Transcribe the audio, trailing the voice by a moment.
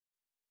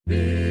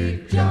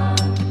Big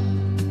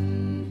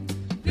John,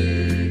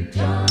 Big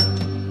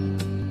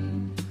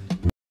John.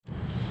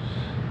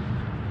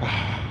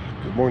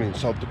 Good morning,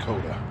 South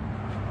Dakota.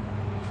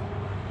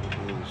 It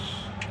is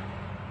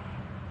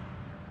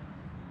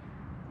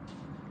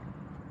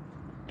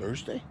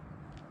Thursday,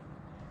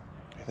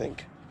 I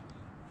think.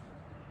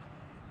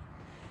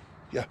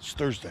 Yeah, it's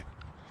Thursday.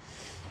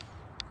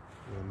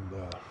 And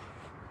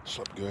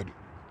slept good.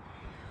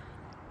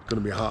 It's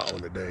gonna be a hot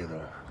one today, though.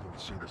 You can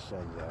see the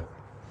sun's out.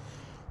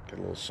 Got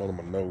a little sun on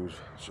my nose,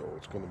 so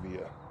it's gonna be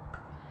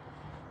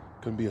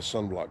a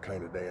sunblock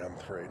kind of day, I'm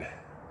afraid.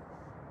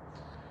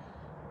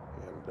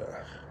 And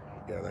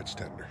yeah, that's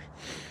tender.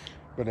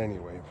 But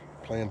anyway,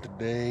 plan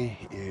today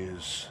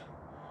is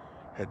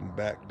heading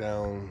back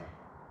down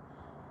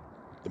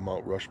the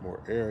Mount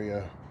Rushmore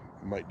area.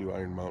 Might do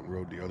Iron Mountain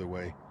Road the other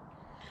way.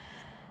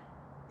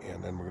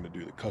 And then we're going to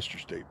do the Custer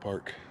State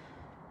Park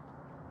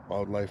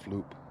wildlife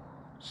loop,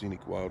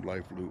 scenic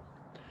wildlife loop.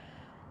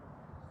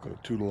 Going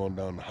to tootle on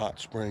down to Hot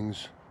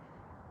Springs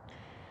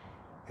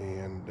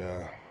and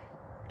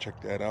check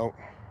that out.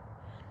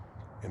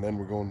 And then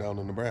we're going down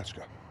to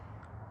Nebraska,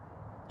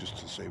 just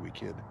to say we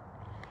kid.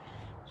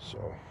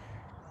 So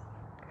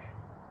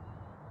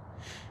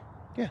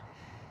yeah,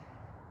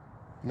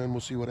 and then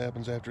we'll see what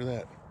happens after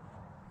that.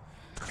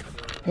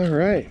 All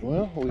right,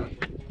 well,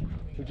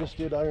 we just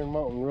did Iron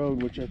Mountain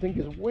Road, which I think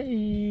is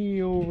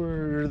way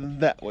over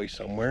that way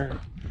somewhere.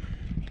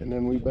 And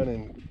then we've been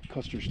in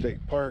Custer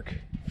State Park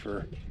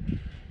for,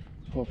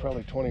 well,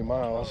 probably 20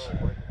 miles.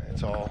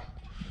 It's all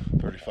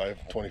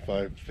 35,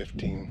 25,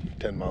 15,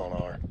 10 mile an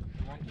hour.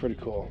 Pretty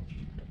cool.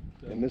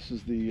 And this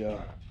is the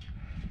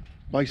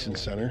Bison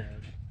Center.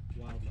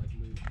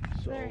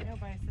 So there ain't no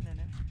bison in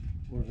it.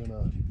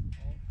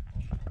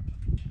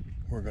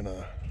 We're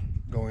gonna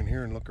go in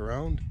here and look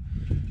around.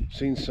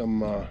 Seen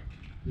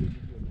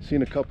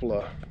a couple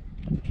of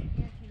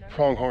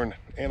pronghorn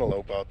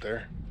antelope out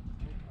there,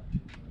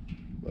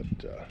 but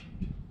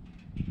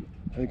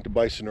I think the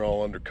bison are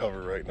all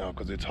undercover right now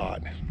because it's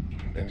hot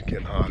and it's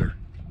getting hotter.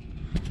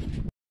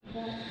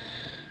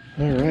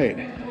 All right,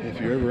 if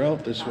you're ever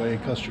out this way,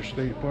 Custer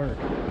State Park,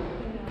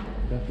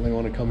 definitely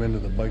want to come into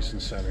the Bison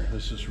Center.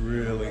 This is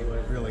really,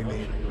 really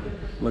neat.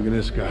 Look at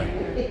this guy.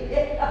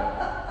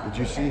 Did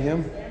you see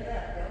him?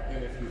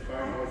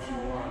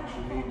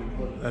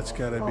 That's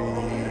got to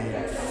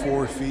be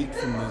 4 feet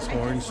from his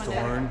horns to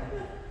horn.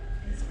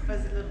 His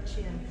fuzzy little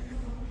chin.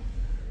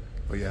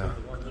 Oh yeah,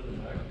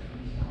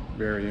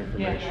 very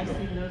informational.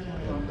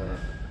 And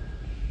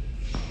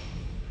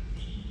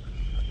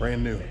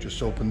brand new,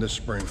 just opened this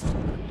spring.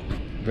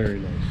 Very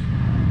nice.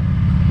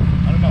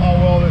 I don't know how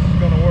well this is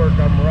going to work.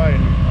 I'm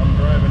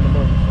driving the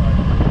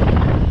motorcycle.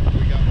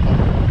 We got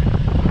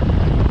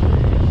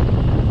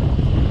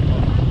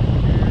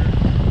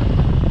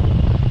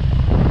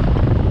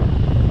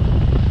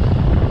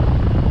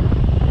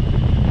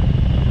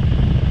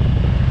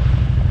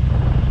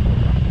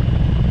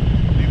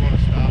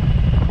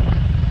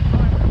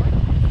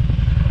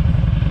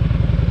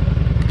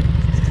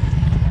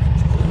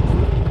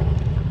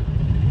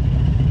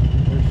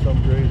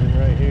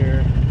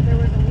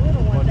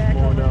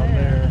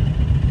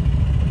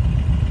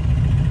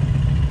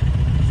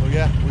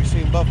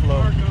buffalo.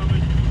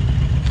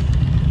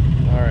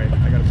 Alright,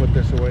 I gotta put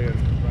this away. There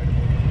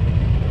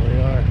we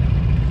are.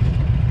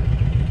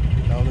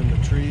 Down in the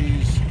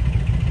trees.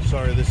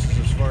 Sorry, this is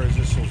as far as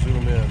this will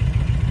zoom in.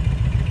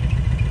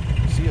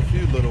 See a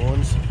few little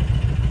ones.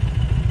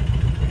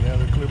 Yeah,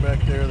 they're clear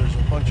back there. There's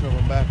a bunch of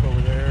them back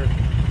over there.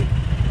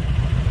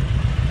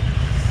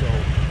 So,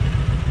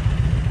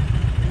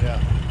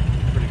 yeah,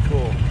 pretty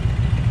cool.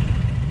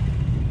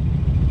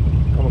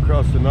 Come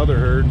across another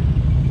herd.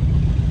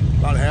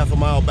 About half a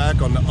mile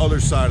back on the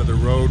other side of the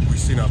road, we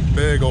seen a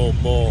big old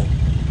bull.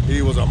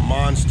 He was a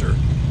monster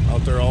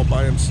out there all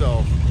by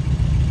himself.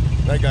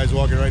 That guy's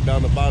walking right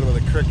down the bottom of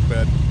the creek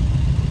bed.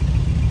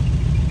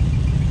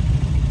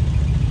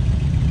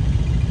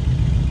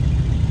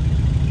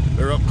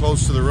 They're up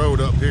close to the road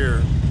up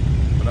here,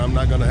 but I'm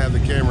not gonna have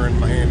the camera in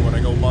my hand when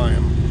I go by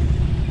them.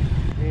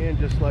 And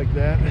just like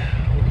that,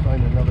 we'll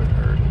find another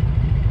herd.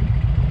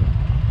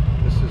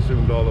 This is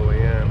zoomed all the way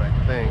in, I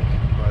think,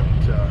 but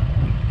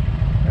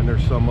and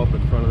there's some up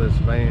in front of this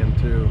van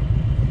too.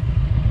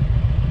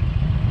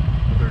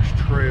 But there's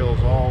trails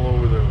all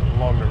over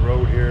along the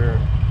road here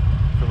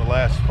for the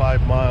last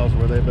 5 miles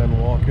where they've been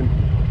walking.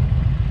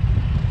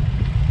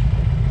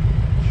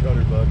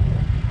 Shutterbug.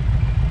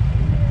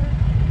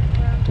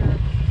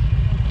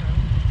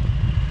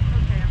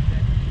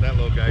 That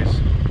little guy's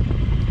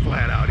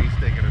flat out. He's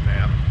taking a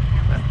nap.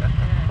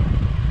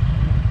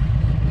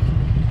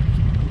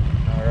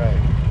 All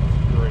right,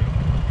 great,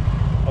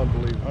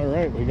 unbelievable. All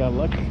right, we got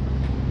lucky.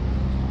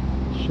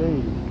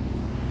 Shade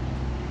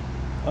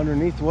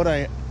underneath what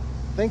I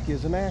think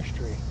is an ash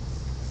tree.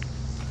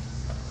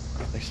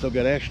 They still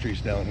got ash trees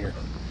down here.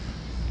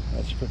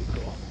 That's pretty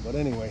cool. But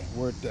anyway,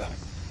 we're at the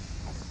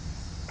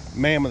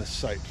Mammoth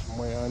Site. From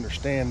the way I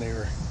understand, they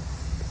were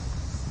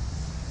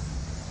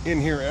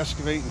in here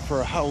excavating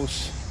for a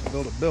house to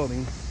build a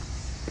building,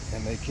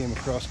 and they came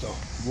across a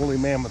woolly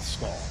mammoth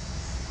skull.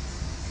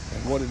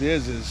 And what it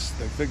is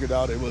they figured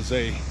out it was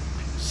a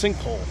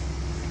sinkhole.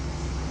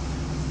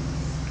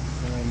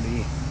 And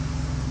the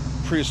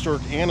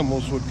prehistoric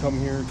animals would come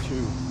here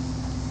to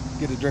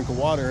get a drink of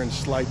water and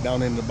slide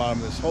down into the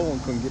bottom of this hole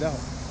and couldn't get out.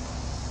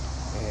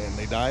 And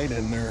they died,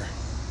 and their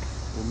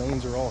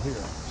remains are all here.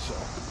 So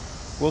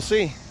we'll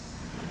see.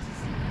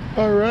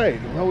 All right,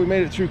 well, we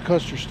made it through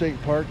Custer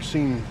State Park,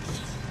 seen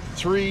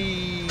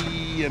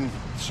 3 and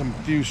some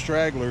few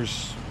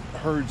stragglers,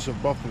 herds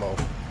of buffalo.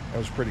 That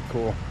was pretty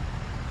cool.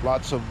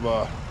 Lots of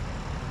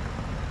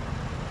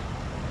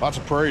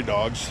prairie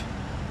dogs,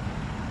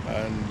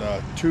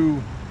 and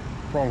 2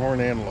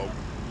 pronghorn antelope.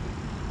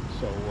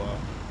 So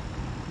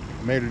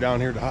made it down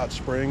here to Hot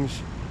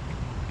Springs.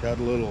 Got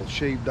a little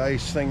shaved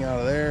ice thing out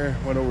of there.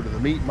 Went over to the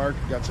meat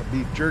market, got some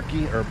beef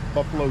jerky, or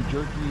buffalo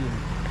jerky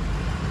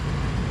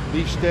and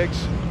beef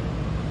sticks.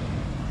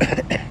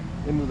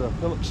 Into the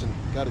Phillips and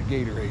got a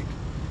Gatorade.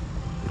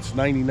 It's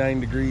 99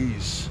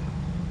 degrees,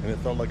 and it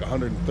felt like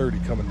 130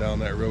 coming down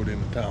that road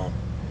into town.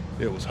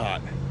 It was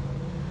hot.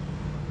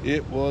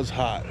 It was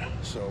hot,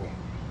 so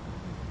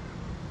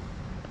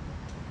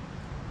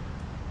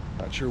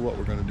not sure what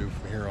we're going to do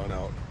from here on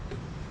out,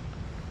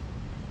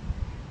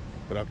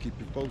 but I'll keep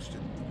you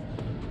posted.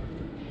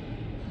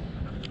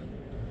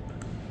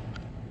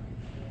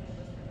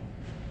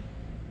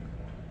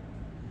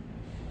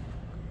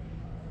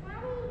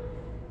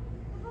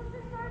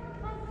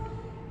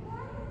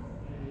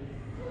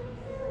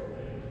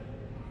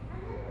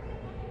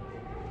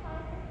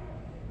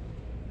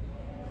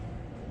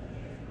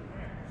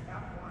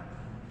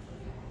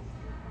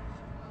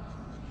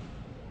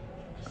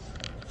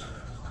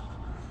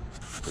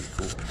 Pretty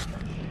cool.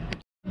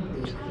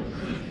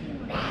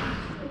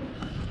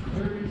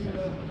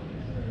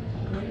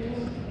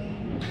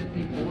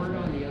 The board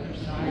on the other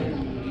side of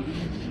the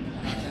 80s,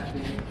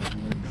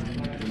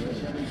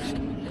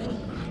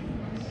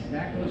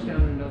 that goes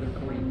down another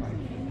 45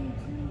 feet.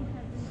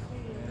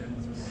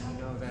 And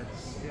you know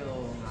that's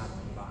still not the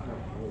bottom.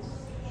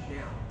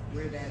 Now,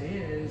 where that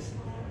is,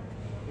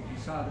 if you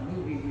saw the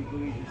movie, we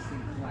believe this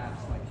thing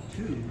collapsed like a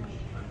tube.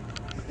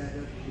 But that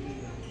doesn't mean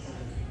that it's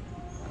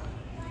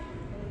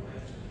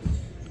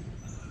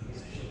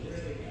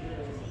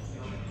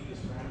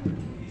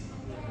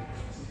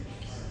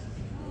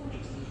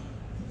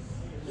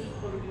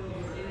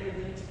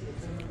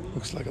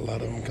Looks like a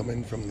lot of them come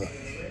in from the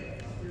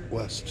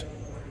west.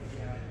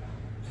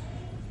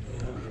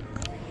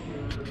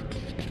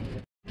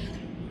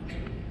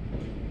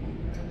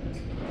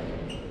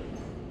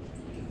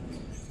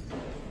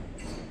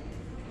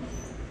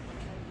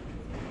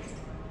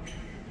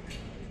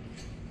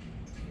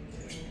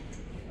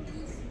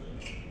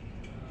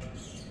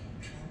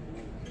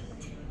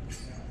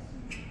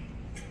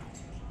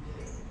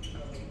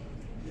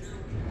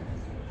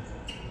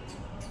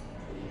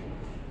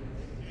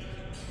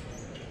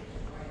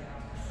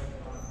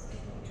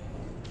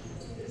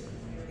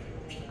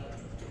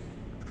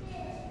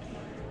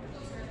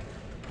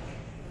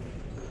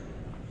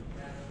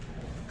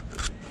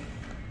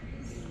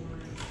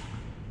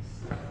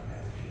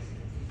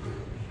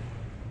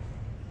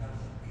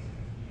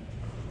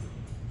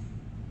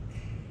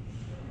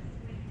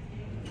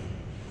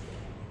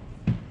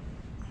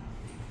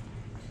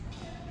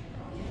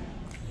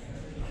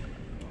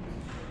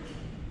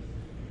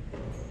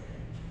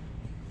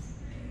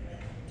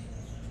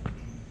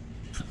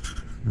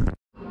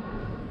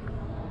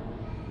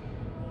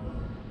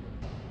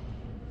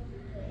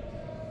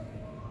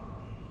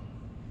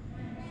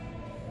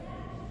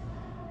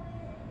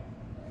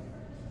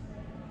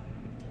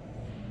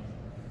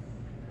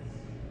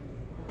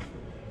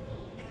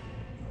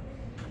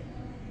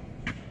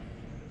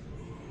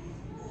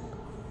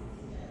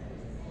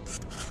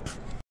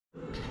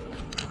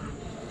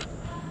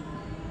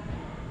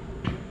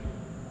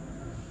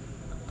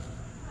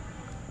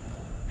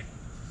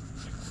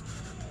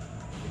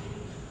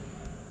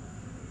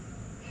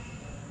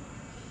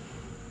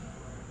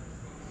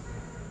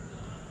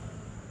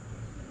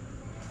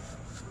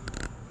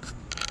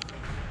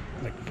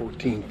 Like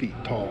 14 feet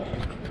tall.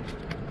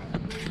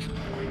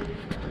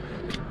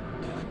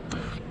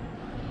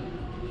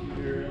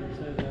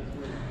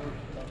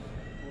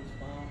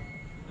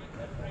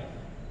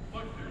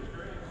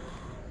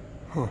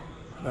 Huh.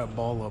 That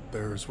ball up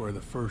there is where the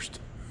first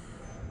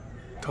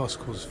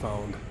tusk was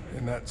found,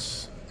 and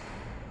that's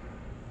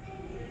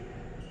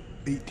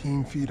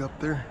 18 feet up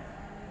there.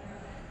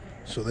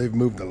 So they've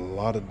moved a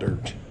lot of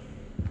dirt.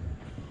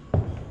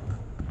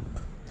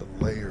 The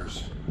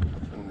layers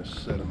in this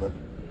sediment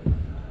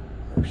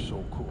are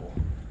so cool.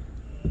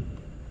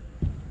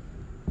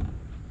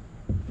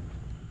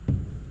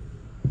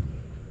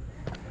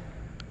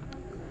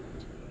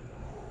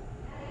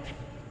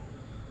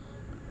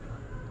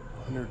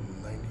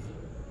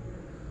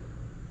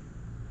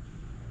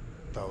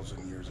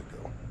 $190,000 years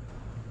ago.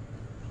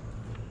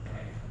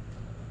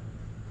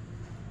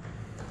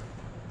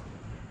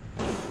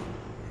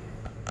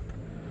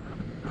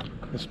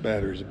 This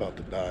battery's about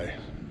to die,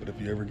 but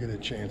if you ever get a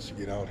chance to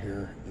get out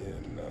here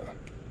in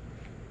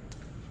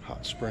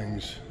Hot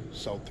Springs,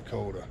 South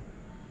Dakota.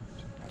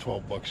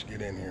 12 bucks to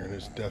get in here, and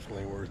it's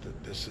definitely worth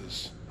it. This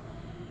is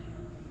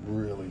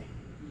really,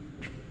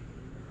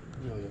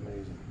 really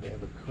amazing. They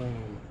have a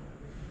crane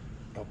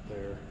up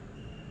there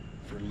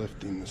for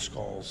lifting the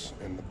skulls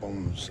and the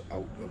bones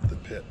out of the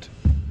pit,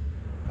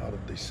 out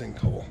of the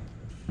sinkhole.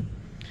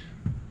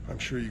 I'm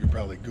sure you could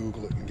probably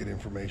Google it and get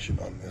information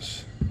on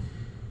this.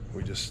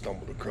 We just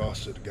stumbled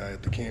across it. A guy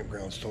at the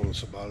campgrounds told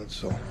us about it,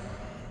 so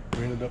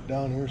we ended up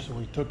down here, so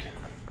we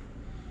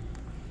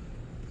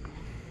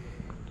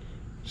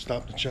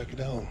stopped to check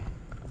it out.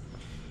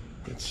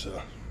 It's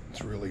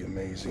really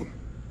amazing.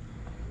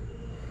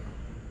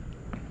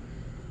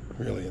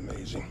 Really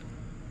amazing.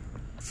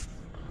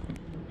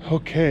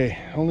 Okay,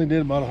 only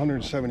did about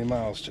 170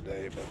 miles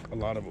today, but a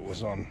lot of it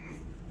was on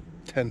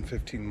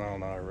 10-15 mile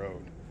an hour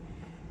road.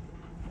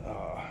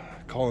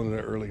 Calling it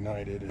an early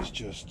night, it is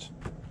just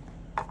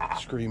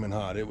screaming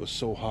hot. It was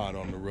so hot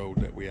on the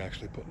road that we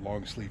actually put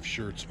long sleeve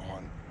shirts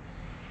on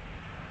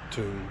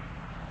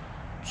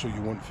so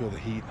you wouldn't feel the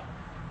heat.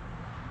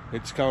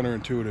 It's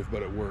counterintuitive,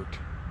 but it worked.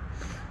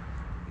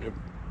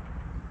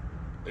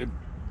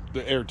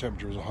 The air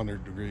temperature was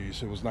 100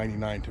 degrees. It was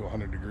 99 to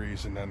 100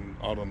 degrees, and then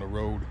out on the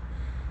road,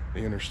 the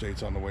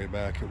interstates on the way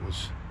back, had to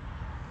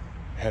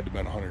have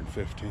been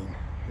 115.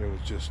 It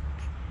was just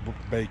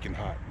baking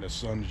hot, and the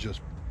sun's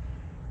just,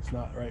 it's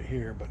not right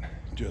here, but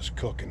just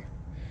cooking.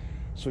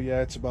 So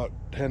yeah, it's about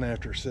 10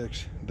 after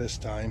 6 this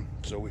time,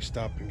 so we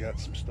stopped and got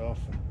some stuff,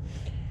 and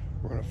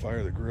we're gonna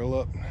fire the grill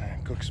up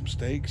and cook some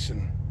steaks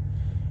and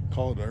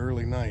call it an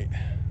early night.